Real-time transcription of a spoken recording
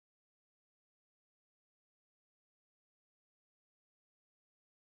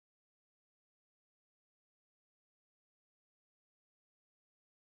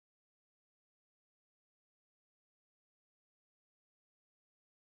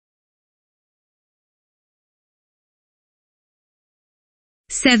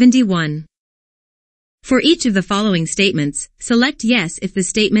71. For each of the following statements, select yes if the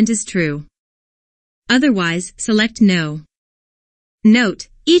statement is true. Otherwise, select no. Note,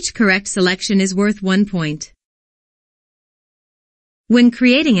 each correct selection is worth 1 point. When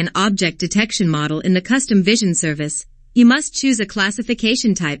creating an object detection model in the custom vision service, you must choose a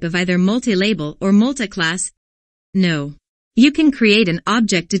classification type of either multi-label or multi-class. No. You can create an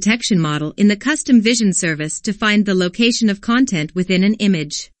object detection model in the custom vision service to find the location of content within an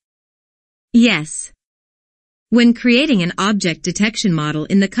image. Yes. When creating an object detection model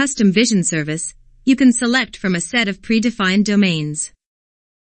in the custom vision service, you can select from a set of predefined domains.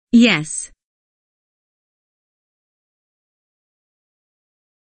 Yes.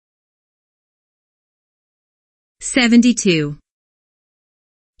 (72)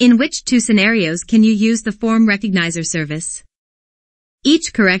 In which two scenarios can you use the form recognizer service?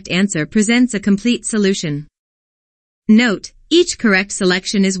 Each correct answer presents a complete solution. Note, each correct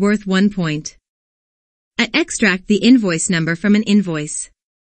selection is worth 1 point. A. Extract the invoice number from an invoice.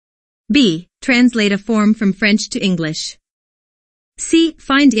 B. Translate a form from French to English. C.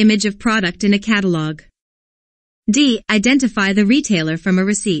 Find image of product in a catalog. D. Identify the retailer from a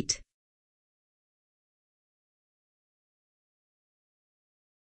receipt.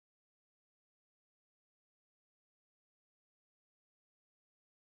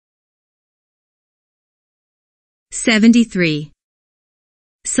 (73)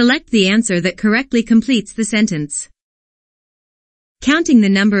 Select the answer that correctly completes the sentence. Counting the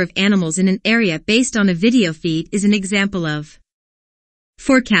number of animals in an area based on a video feed is an example of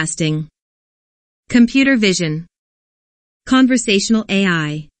forecasting, computer vision, conversational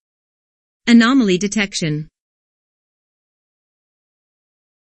AI, anomaly detection.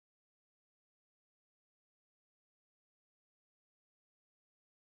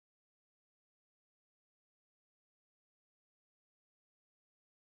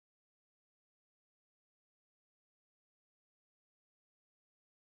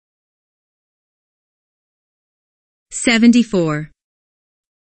 (74)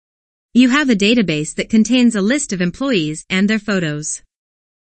 You have a database that contains a list of employees and their photos.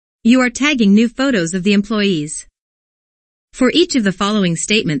 You are tagging new photos of the employees. For each of the following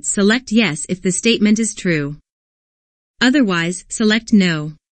statements, select yes if the statement is true. Otherwise, select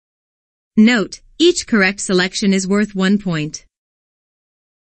no. Note, each correct selection is worth 1 point.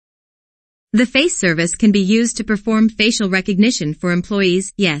 The face service can be used to perform facial recognition for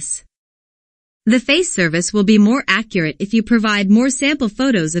employees, yes. The face service will be more accurate if you provide more sample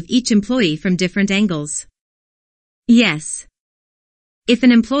photos of each employee from different angles. Yes. If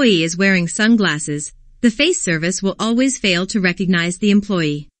an employee is wearing sunglasses, the face service will always fail to recognize the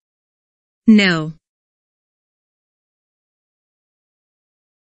employee. No.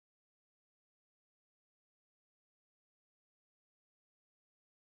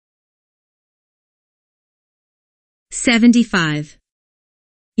 (75)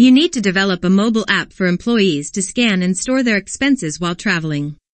 You need to develop a mobile app for employees to scan and store their expenses while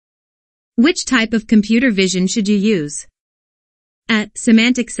traveling. Which type of computer vision should you use? A.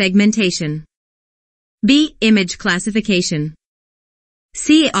 Semantic segmentation. B. Image classification.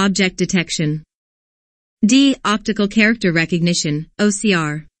 C. Object detection. D. Optical character recognition,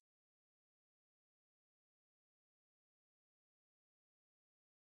 OCR.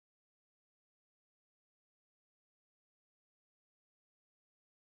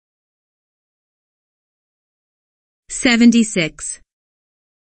 (76)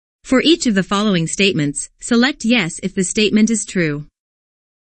 For each of the following statements, select yes if the statement is true.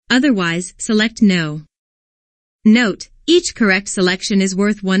 Otherwise, select no. Note, each correct selection is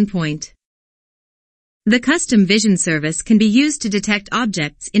worth 1 point. The custom vision service can be used to detect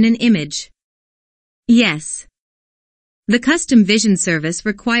objects in an image. Yes. The custom vision service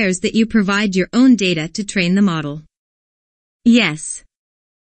requires that you provide your own data to train the model. Yes.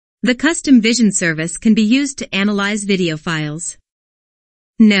 The custom vision service can be used to analyze video files.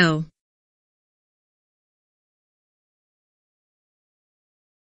 No.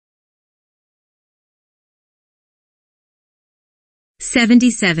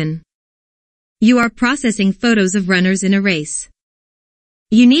 (77) You are processing photos of runners in a race.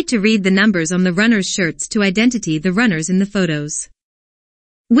 You need to read the numbers on the runners' shirts to identify the runners in the photos.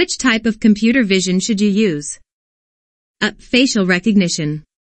 Which type of computer vision should you use? A. Facial recognition.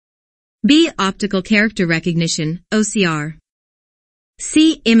 B. Optical character recognition, OCR.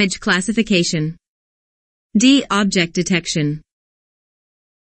 C. Image classification. D. Object detection.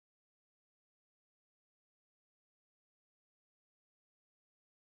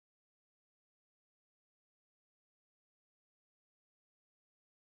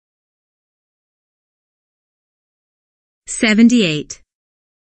 (78)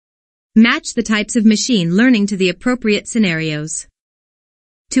 Match the types of machine learning to the appropriate scenarios.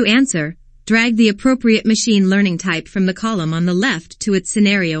 To answer, drag the appropriate machine learning type from the column on the left to its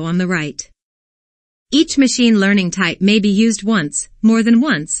scenario on the right. Each machine learning type may be used once, more than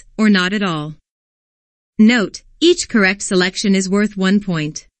once, or not at all. Note, each correct selection is worth 1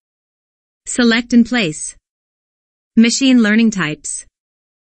 point. Select and place. Machine learning types.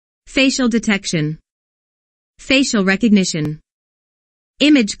 Facial detection. Facial recognition.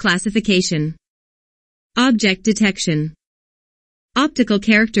 Image classification. Object detection. Optical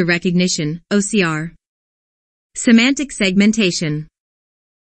character recognition, OCR. Semantic segmentation.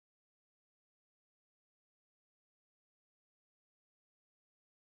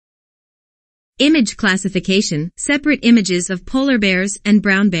 Image classification, separate images of polar bears and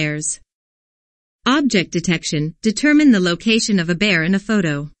brown bears. Object detection, determine the location of a bear in a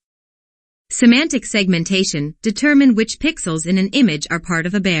photo. Semantic segmentation, determine which pixels in an image are part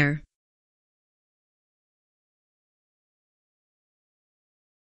of a bear.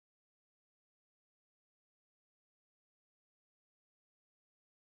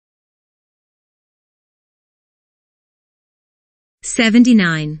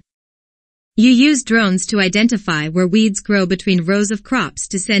 '79. You use drones to identify where weeds grow between rows of crops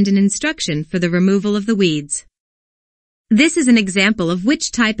to send an instruction for the removal of the weeds. This is an example of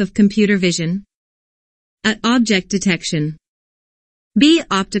which type of computer vision? A. Object detection. B.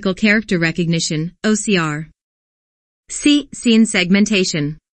 Optical character recognition, OCR. C. Scene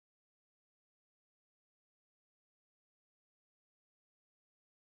segmentation.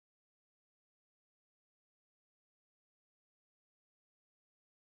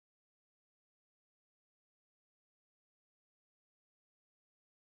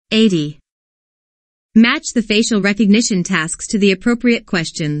 '80. Match the facial recognition tasks to the appropriate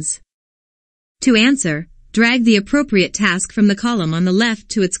questions. To answer, drag the appropriate task from the column on the left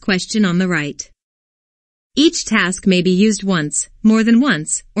to its question on the right. Each task may be used once, more than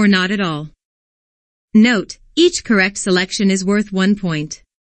once, or not at all. Note, each correct selection is worth 1 point.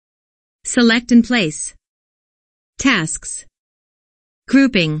 Select and place. Tasks.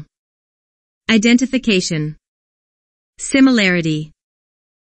 Grouping. Identification. Similarity.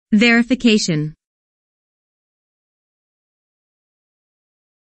 Verification.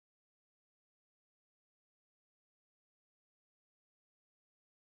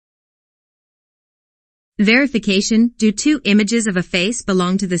 Verification, do 2 images of a face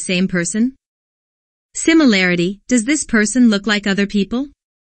belong to the same person? Similarity, does this person look like other people?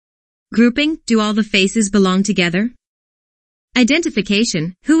 Grouping, do all the faces belong together?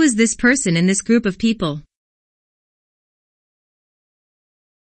 Identification, who is this person in this group of people?